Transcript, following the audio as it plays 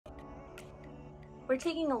We're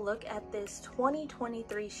taking a look at this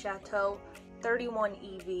 2023 Chateau 31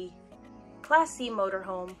 EV Class C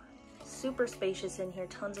motorhome. Super spacious in here,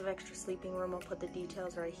 tons of extra sleeping room. I'll put the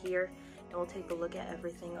details right here and we'll take a look at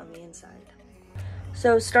everything on the inside.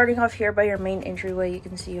 So starting off here by your main entryway, you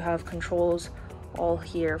can see you have controls all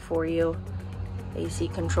here for you. AC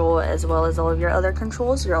control as well as all of your other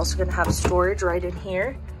controls. You're also going to have storage right in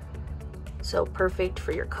here. So perfect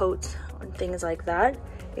for your coats and things like that.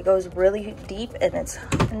 It goes really deep and it's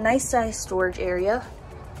a nice size storage area.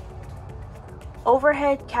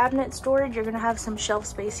 Overhead cabinet storage, you're going to have some shelf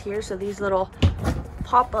space here. So these little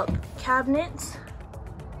pop-up cabinets.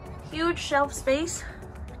 Huge shelf space.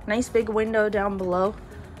 Nice big window down below.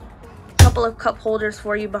 A couple of cup holders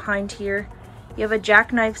for you behind here. You have a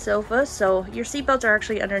jackknife sofa, so your seatbelts are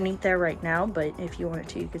actually underneath there right now, but if you wanted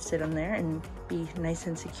to, you could sit on there and be nice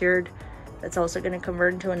and secured. That's also going to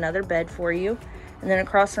convert into another bed for you. And then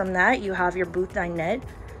across from that, you have your booth dinette.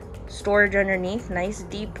 Storage underneath, nice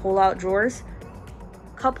deep pull-out drawers.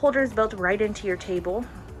 Cup holders built right into your table.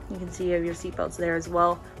 You can see you have your seatbelts there as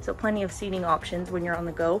well, so plenty of seating options when you're on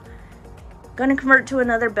the go. Going to convert to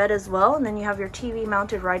another bed as well, and then you have your TV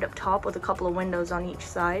mounted right up top with a couple of windows on each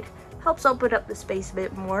side. Helps open up the space a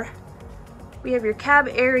bit more. We have your cab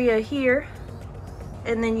area here,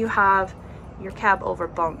 and then you have your cab over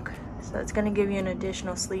bunk. So it's going to give you an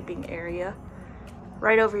additional sleeping area.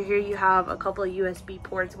 Right over here you have a couple of USB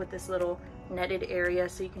ports with this little netted area,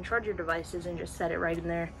 so you can charge your devices and just set it right in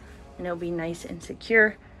there, and it'll be nice and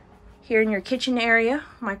secure. Here in your kitchen area,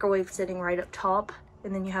 microwave sitting right up top,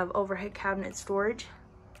 and then you have overhead cabinet storage.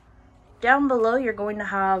 Down below you're going to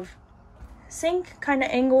have sink kind of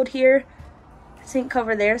angled here, sink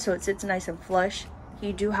cover there so it sits nice and flush.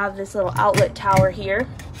 You do have this little outlet tower here,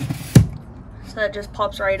 so that just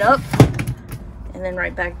pops right up and then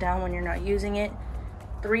right back down when you're not using it.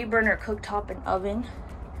 3-burner cooktop and oven.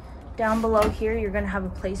 Down below here you're going to have a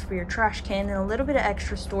place for your trash can and a little bit of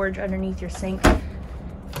extra storage underneath your sink.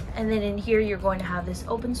 And then in here you're going to have this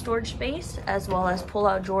open storage space as well as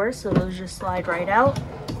pull-out drawers, so those just slide right out.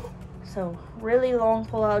 So really long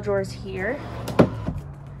pull-out drawers here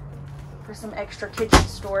for some extra kitchen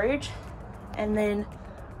storage. And then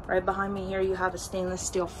right behind me here you have a stainless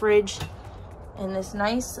steel fridge and this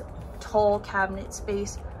nice tall cabinet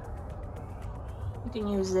space. You can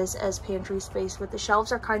use this as pantry space, but the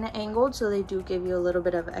shelves are kind of angled, so they do give you a little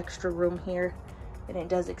bit of extra room here, and it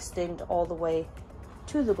does extend all the way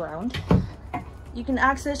to the ground. You can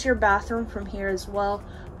access your bathroom from here as well.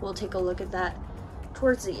 We'll take a look at that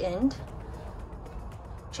towards the end.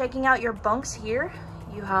 Checking out your bunks here,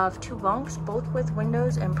 you have 2 bunks, both with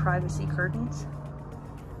windows and privacy curtains.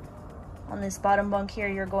 On this bottom bunk here,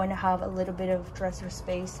 you're going to have a little bit of dresser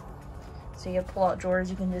space. So you have pull-out drawers,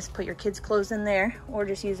 you can just put your kids' clothes in there or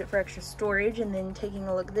just use it for extra storage. And then taking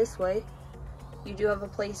a look this way, you do have a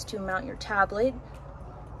place to mount your tablet,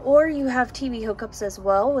 or you have TV hookups as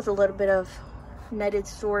well with a little bit of netted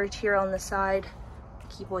storage here on the side.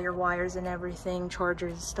 Keep all your wires and everything,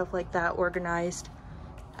 chargers, stuff like that organized.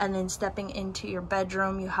 And then stepping into your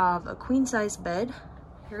bedroom, you have a queen-size bed.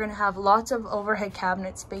 You're going to have lots of overhead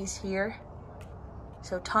cabinet space here.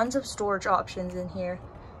 So tons of storage options in here.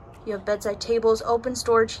 You have bedside tables, open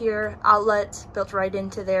storage here, outlets built right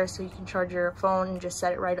into there so you can charge your phone and just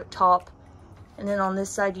set it right up top. And then on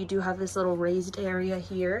this side, you do have this little raised area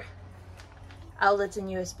here. Outlets and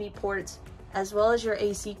USB ports, as well as your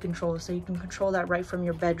AC control, so you can control that right from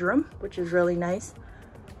your bedroom, which is really nice.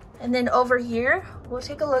 And then over here, we'll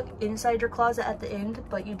take a look inside your closet at the end,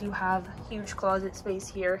 but you do have huge closet space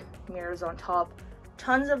here, mirrors on top,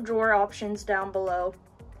 tons of drawer options down below,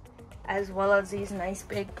 as well as these nice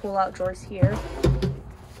big pull-out drawers here.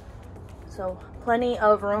 So plenty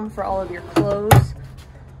of room for all of your clothes.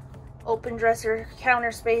 Open dresser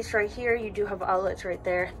counter space right here. You do have outlets right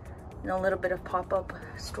there and a little bit of pop-up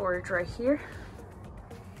storage right here.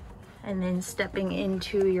 And then stepping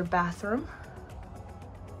into your bathroom,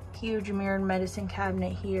 huge mirrored medicine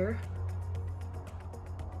cabinet here.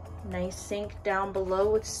 Nice sink down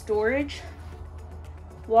below with storage.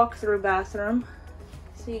 Walk-through bathroom.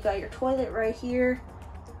 So you got your toilet right here.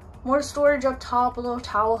 More storage up top, a little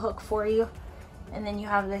towel hook for you. And then you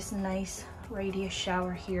have this nice radius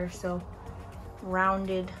shower here, so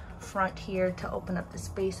rounded front here to open up the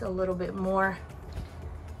space a little bit more.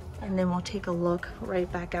 And then we'll take a look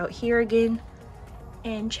right back out here again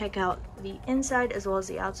and check out the inside as well as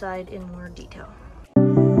the outside in more detail.